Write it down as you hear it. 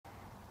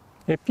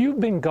If you've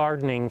been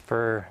gardening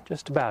for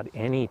just about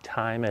any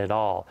time at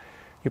all,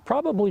 you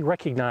probably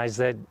recognize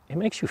that it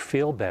makes you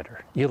feel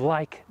better. You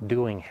like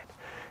doing it.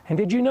 And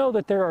did you know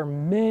that there are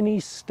many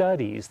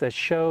studies that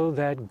show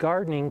that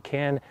gardening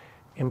can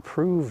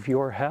improve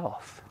your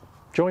health?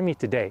 Join me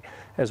today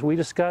as we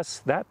discuss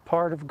that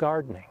part of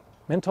gardening,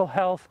 mental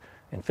health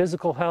and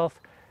physical health,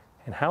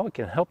 and how it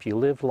can help you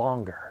live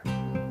longer.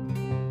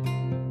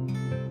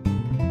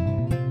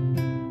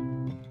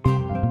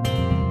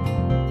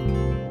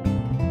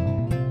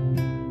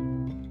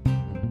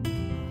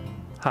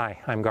 Hi,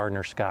 I'm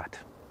Gardener Scott,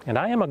 and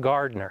I am a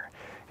gardener.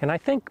 And I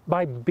think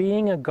by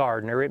being a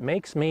gardener, it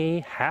makes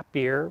me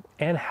happier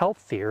and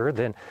healthier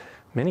than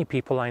many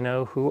people I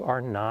know who are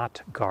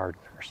not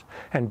gardeners.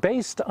 And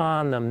based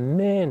on the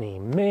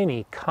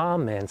many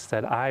comments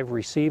that I've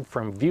received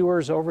from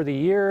viewers over the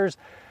years,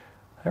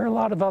 there are a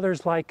lot of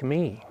others like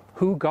me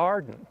who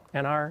garden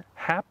and are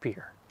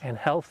happier and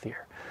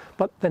healthier.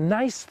 But the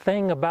nice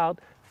thing about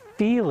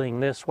feeling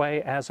this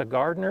way as a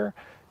gardener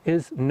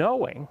is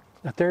knowing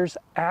that there's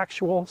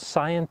actual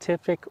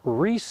scientific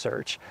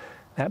research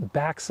that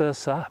backs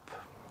us up,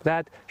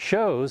 that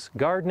shows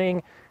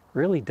gardening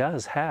really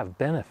does have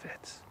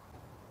benefits.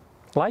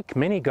 Like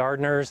many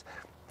gardeners,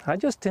 I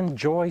just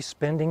enjoy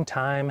spending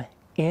time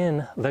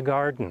in the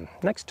garden,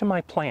 next to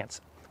my plants,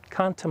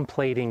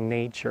 contemplating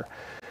nature.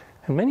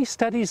 And many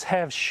studies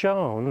have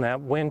shown that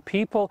when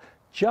people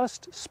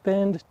just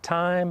spend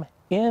time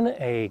in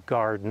a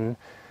garden,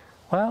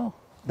 well,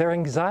 their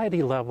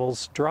anxiety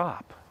levels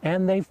drop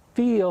and they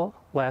feel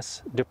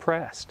less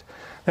depressed.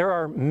 There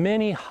are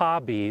many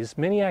hobbies,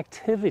 many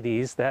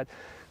activities that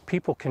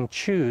people can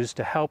choose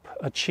to help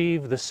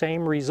achieve the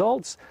same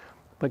results,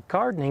 but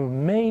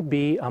gardening may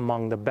be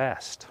among the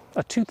best.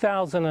 A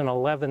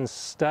 2011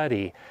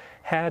 study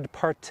had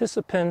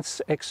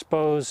participants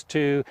exposed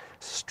to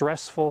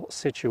stressful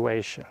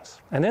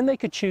situations, and then they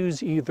could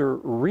choose either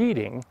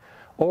reading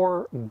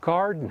or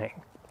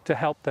gardening to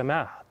help them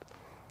out.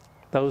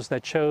 Those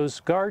that chose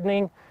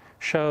gardening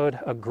showed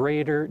a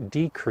greater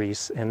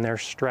decrease in their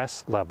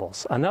stress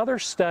levels. Another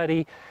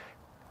study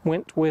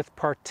went with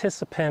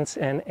participants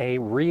in a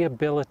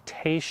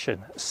rehabilitation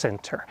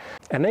center,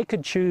 and they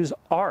could choose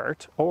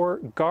art or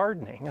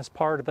gardening as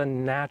part of a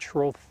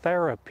natural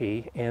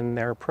therapy in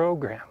their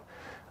program.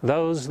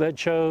 Those that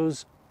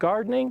chose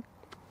gardening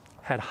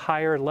had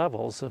higher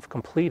levels of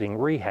completing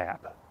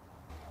rehab.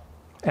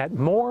 At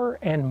more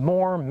and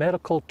more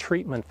medical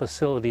treatment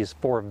facilities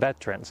for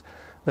veterans,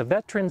 the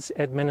Veterans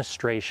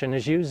Administration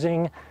is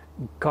using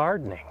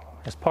gardening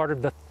as part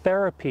of the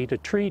therapy to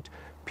treat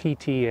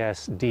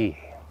PTSD.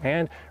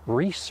 And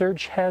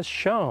research has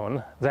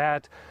shown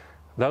that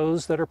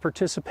those that are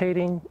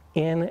participating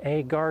in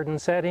a garden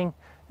setting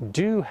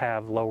do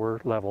have lower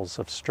levels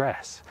of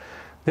stress.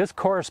 This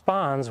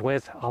corresponds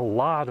with a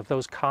lot of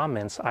those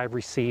comments I've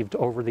received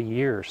over the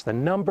years. The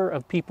number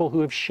of people who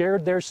have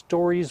shared their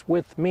stories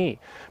with me,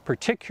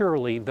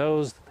 particularly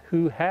those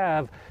who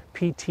have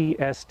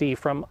PTSD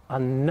from a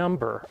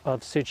number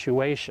of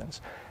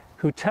situations,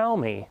 who tell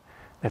me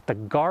that the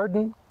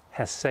garden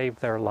has saved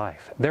their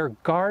life. Their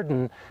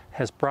garden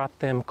has brought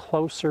them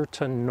closer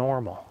to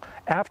normal.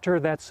 After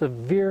that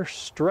severe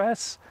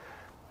stress,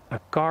 a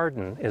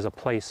garden is a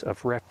place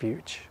of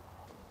refuge.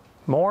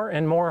 More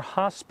and more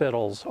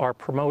hospitals are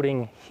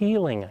promoting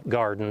healing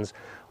gardens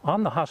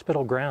on the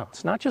hospital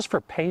grounds, not just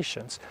for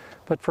patients,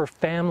 but for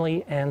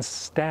family and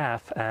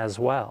staff as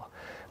well.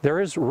 There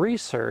is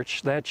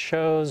research that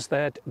shows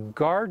that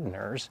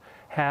gardeners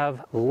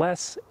have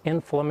less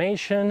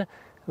inflammation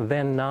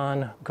than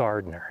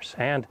non-gardeners.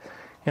 And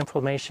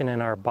inflammation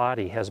in our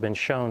body has been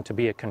shown to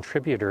be a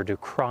contributor to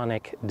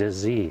chronic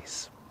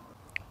disease.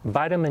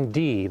 Vitamin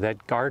D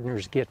that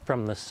gardeners get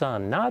from the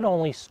sun not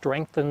only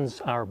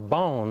strengthens our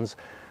bones,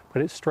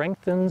 but it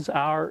strengthens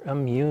our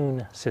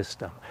immune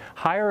system.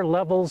 Higher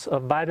levels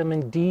of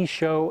vitamin D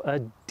show a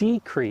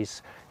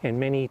decrease in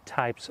many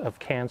types of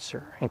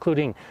cancer,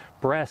 including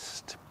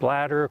breast,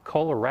 bladder,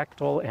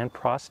 colorectal, and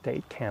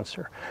prostate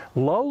cancer.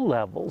 Low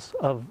levels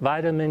of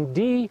vitamin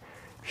D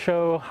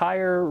show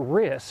higher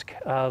risk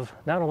of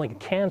not only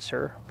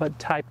cancer, but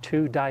type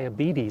 2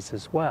 diabetes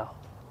as well.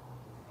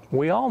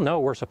 We all know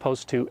we're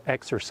supposed to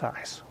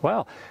exercise.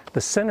 Well,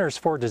 the Centers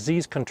for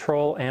Disease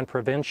Control and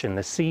Prevention,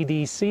 the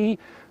CDC,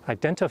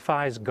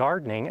 identifies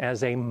gardening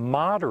as a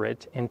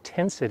moderate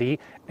intensity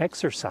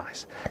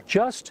exercise.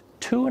 Just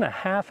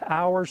 2.5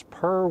 hours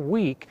per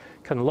week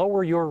can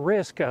lower your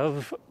risk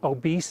of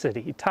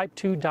obesity, type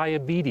 2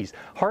 diabetes,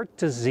 heart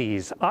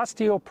disease,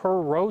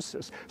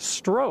 osteoporosis,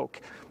 stroke,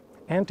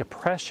 and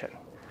depression.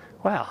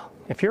 Well,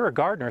 if you're a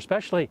gardener,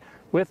 especially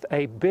with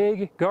a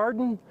big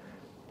garden,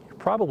 you're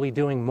probably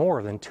doing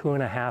more than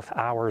 2.5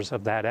 hours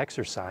of that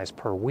exercise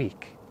per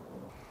week.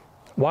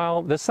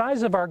 While the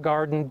size of our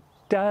garden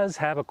does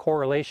have a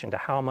correlation to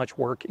how much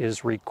work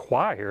is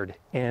required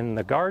in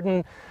the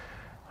garden,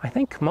 I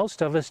think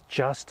most of us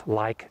just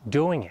like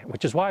doing it,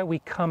 which is why we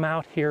come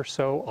out here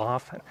so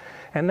often.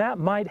 And that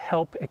might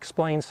help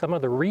explain some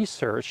of the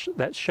research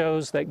that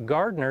shows that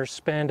gardeners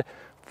spend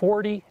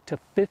 40 to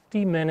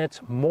 50 minutes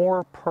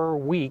more per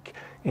week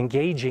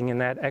engaging in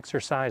that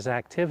exercise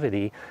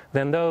activity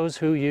than those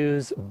who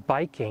use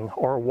biking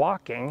or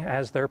walking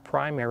as their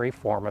primary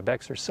form of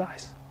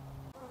exercise.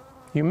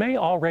 You may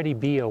already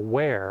be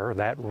aware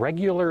that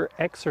regular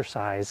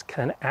exercise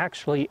can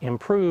actually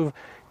improve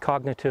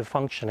cognitive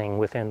functioning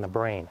within the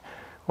brain.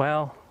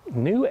 Well,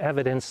 new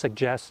evidence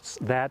suggests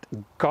that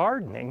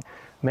gardening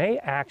may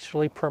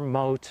actually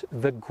promote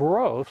the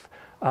growth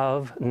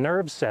of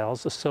nerve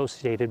cells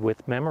associated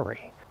with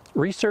memory.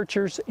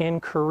 Researchers in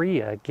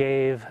Korea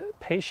gave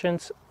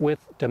patients with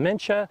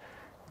dementia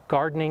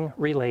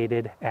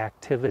gardening-related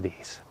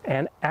activities,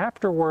 and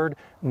afterward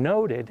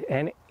noted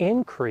an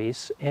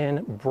increase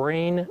in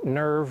brain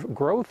nerve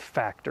growth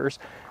factors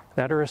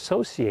that are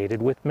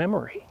associated with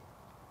memory.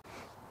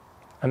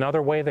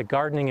 Another way that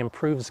gardening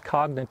improves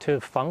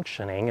cognitive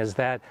functioning is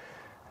that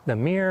the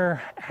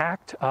mere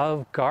act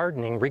of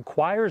gardening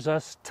requires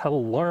us to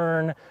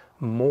learn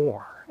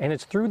more. And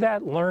it's through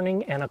that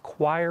learning and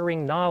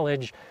acquiring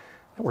knowledge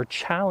that we're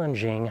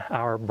challenging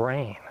our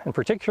brain. And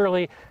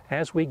particularly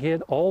as we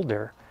get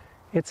older,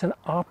 it's an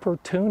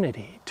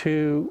opportunity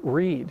to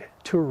read,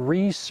 to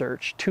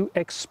research, to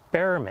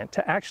experiment,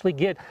 to actually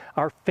get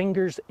our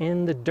fingers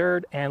in the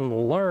dirt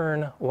and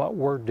learn what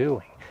we're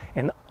doing.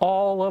 And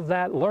all of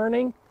that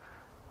learning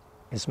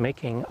is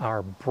making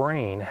our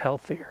brain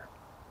healthier.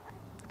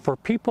 For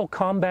people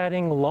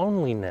combating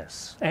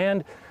loneliness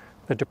and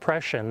the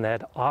depression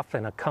that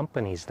often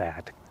accompanies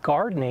that,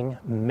 gardening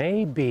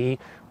may be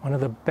one of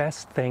the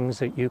best things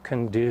that you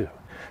can do.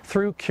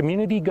 Through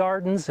community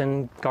gardens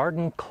and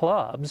garden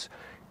clubs,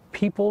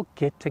 people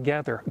get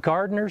together.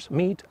 Gardeners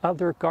meet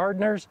other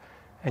gardeners,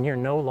 and you're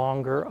no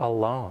longer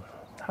alone.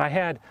 I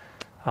had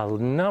a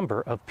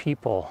number of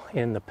people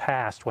in the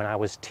past, when I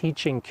was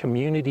teaching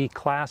community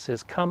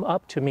classes, come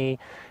up to me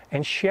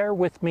and share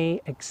with me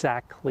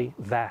exactly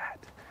that.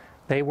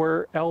 They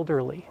were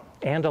elderly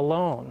and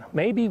alone,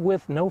 maybe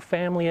with no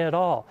family at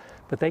all,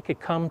 but they could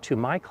come to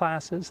my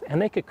classes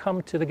and they could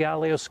come to the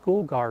Galileo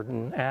School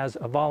Garden as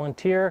a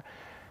volunteer,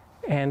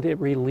 and it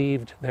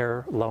relieved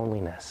their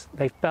loneliness.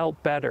 They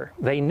felt better.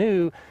 They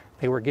knew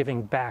they were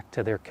giving back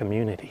to their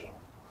community.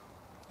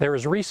 There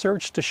is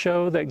research to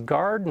show that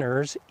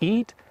gardeners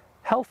eat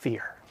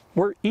healthier.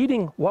 We're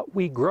eating what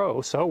we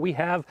grow, so we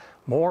have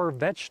more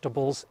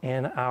vegetables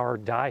in our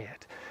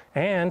diet.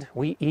 And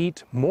we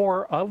eat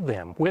more of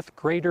them with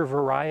greater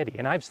variety.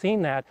 And I've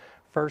seen that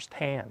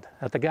firsthand.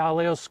 At the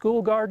Galileo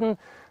School Garden,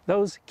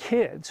 those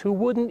kids who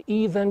wouldn't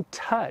even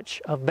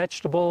touch a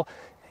vegetable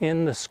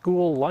in the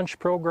school lunch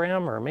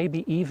program or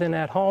maybe even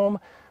at home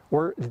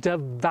were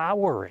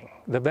devouring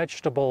the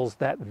vegetables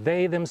that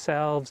they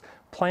themselves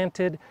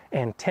planted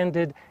and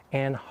tended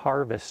and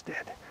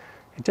harvested.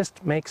 It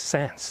just makes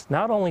sense,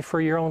 not only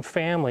for your own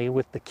family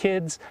with the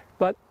kids,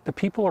 but the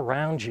people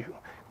around you.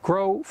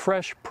 Grow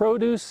fresh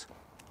produce,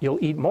 you'll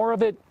eat more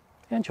of it,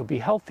 and you'll be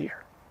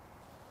healthier.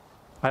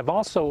 I've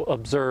also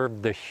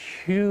observed the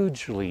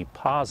hugely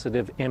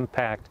positive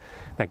impact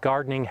that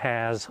gardening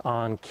has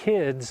on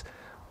kids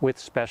with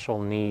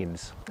special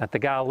needs. At the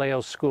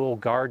Galileo School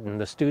Garden,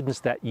 the students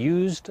that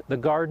used the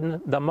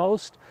garden the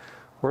most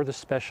were the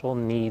special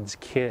needs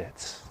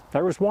kids.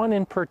 There was one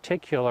in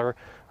particular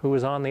who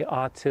was on the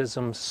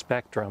autism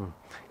spectrum,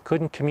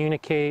 couldn't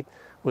communicate,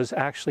 was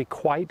actually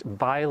quite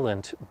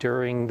violent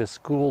during the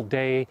school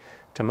day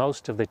to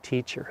most of the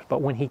teachers.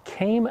 But when he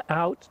came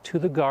out to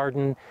the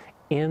garden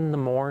in the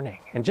morning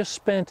and just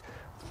spent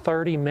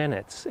 30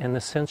 minutes in the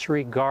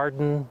sensory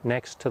garden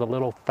next to the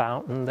little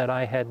fountain that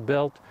I had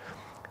built,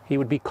 he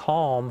would be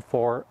calm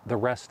for the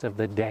rest of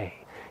the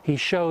day. He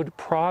showed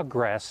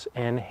progress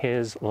in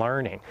his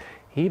learning.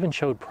 He even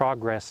showed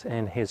progress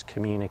in his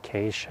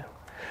communication.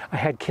 I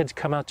had kids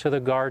come out to the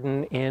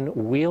garden in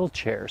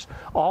wheelchairs,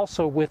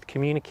 also with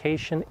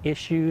communication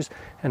issues,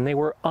 and they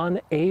were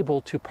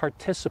unable to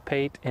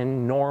participate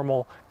in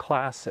normal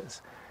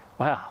classes.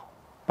 Wow.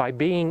 By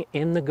being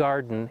in the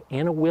garden,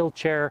 in a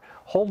wheelchair,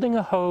 holding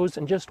a hose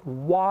and just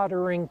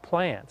watering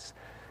plants,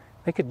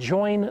 they could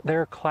join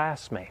their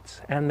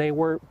classmates, and they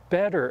were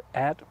better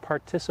at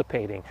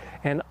participating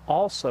and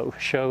also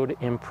showed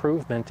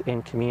improvement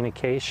in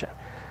communication.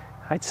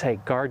 I'd say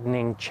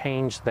gardening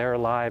changed their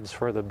lives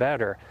for the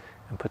better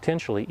and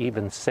potentially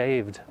even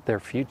saved their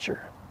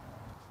future.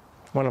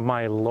 One of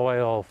my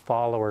loyal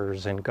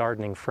followers and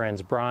gardening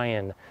friends,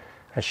 Brian,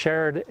 has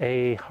shared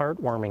a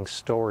heartwarming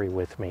story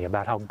with me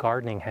about how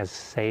gardening has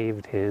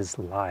saved his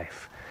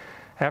life.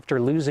 After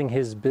losing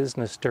his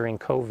business during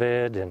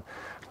COVID and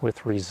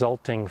with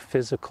resulting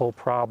physical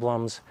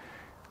problems,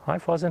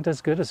 life wasn't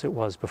as good as it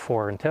was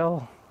before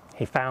until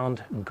he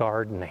found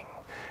gardening.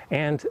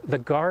 And the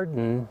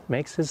garden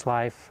makes his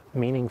life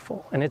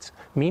meaningful. And it's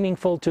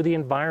meaningful to the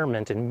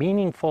environment and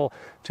meaningful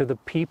to the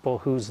people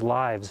whose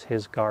lives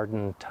his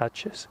garden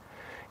touches.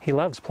 He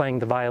loves playing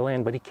the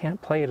violin, but he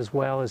can't play it as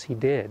well as he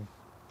did.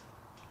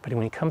 But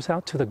when he comes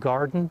out to the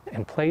garden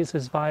and plays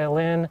his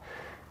violin,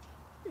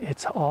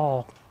 it's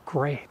all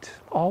great.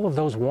 All of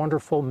those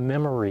wonderful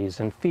memories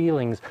and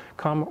feelings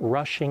come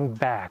rushing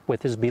back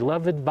with his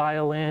beloved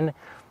violin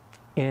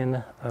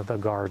in the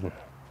garden.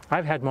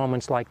 I've had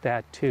moments like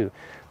that too.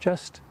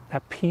 Just a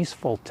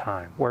peaceful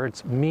time where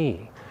it's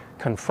me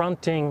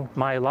confronting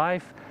my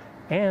life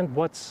and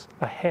what's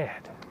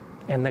ahead.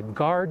 And the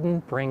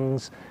garden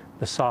brings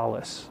the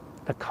solace,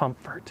 the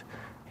comfort.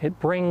 It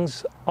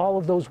brings all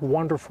of those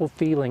wonderful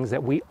feelings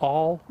that we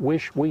all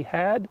wish we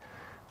had.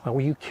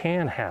 Well, you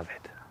can have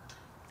it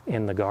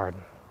in the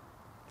garden.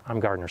 I'm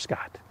Gardener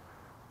Scott.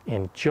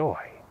 Enjoy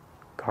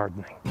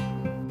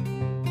gardening.